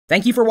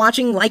Thank you for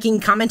watching,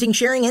 liking, commenting,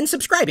 sharing, and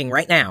subscribing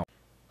right now.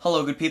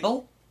 Hello good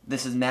people,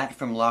 this is Matt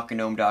from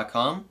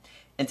LockerGnome.com,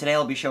 and today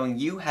I'll be showing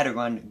you how to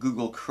run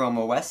Google Chrome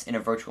OS in a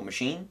virtual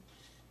machine.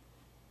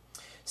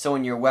 So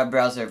in your web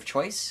browser of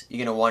choice,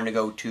 you're going to want to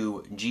go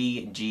to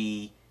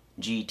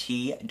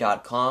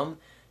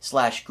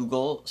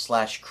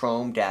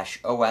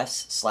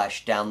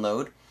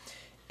gggt.com/google/chrome-os/download,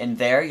 and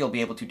there you'll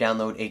be able to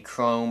download a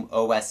Chrome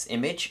OS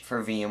image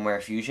for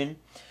VMware Fusion,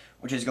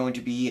 which is going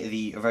to be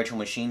the virtual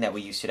machine that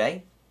we use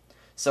today.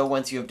 So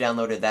once you have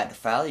downloaded that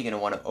file, you're going to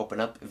want to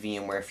open up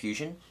VMware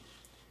Fusion,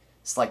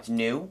 select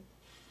New,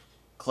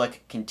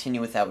 click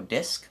Continue Without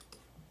Disk,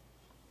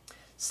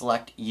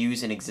 select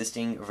Use an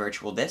Existing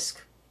Virtual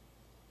Disk,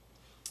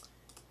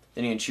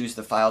 then you're going to choose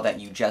the file that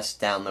you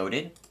just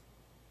downloaded,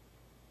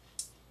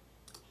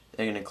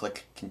 then you're going to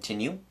click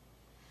Continue.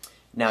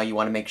 Now you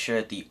want to make sure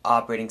that the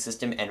operating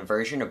system and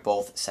version are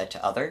both set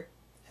to Other,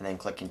 and then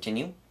click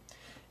Continue.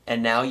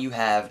 And now you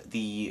have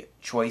the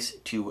choice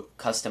to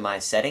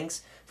customize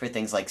settings for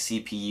things like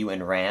CPU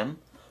and RAM,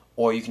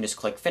 or you can just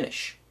click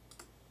Finish.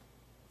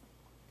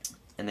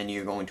 And then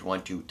you're going to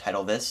want to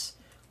title this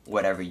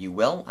whatever you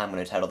will. I'm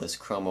going to title this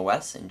Chrome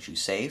OS and choose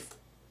Save.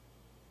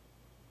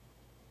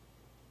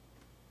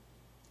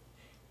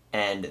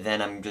 And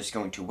then I'm just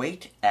going to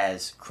wait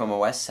as Chrome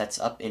OS sets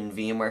up in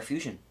VMware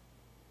Fusion.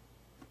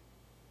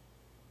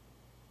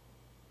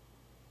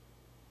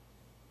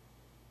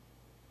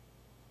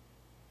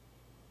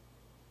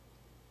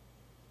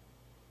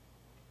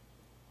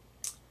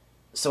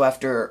 So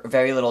after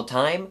very little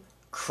time,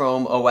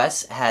 Chrome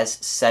OS has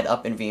set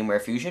up in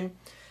VMware Fusion.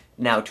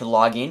 Now to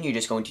log in, you're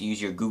just going to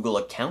use your Google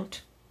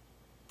account.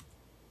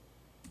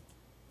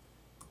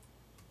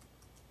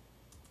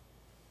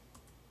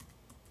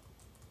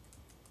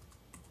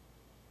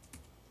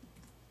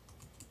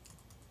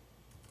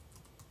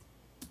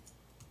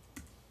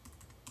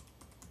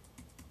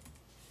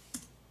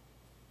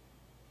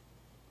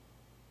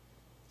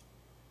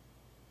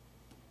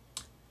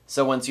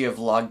 So once you have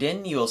logged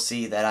in, you will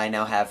see that I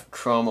now have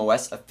Chrome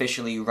OS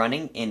officially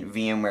running in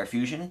VMware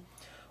Fusion.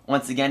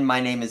 Once again, my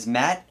name is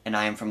Matt, and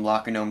I am from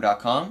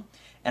LockerGnome.com,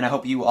 and I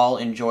hope you all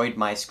enjoyed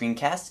my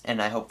screencast,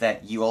 and I hope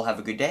that you all have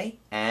a good day,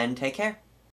 and take care.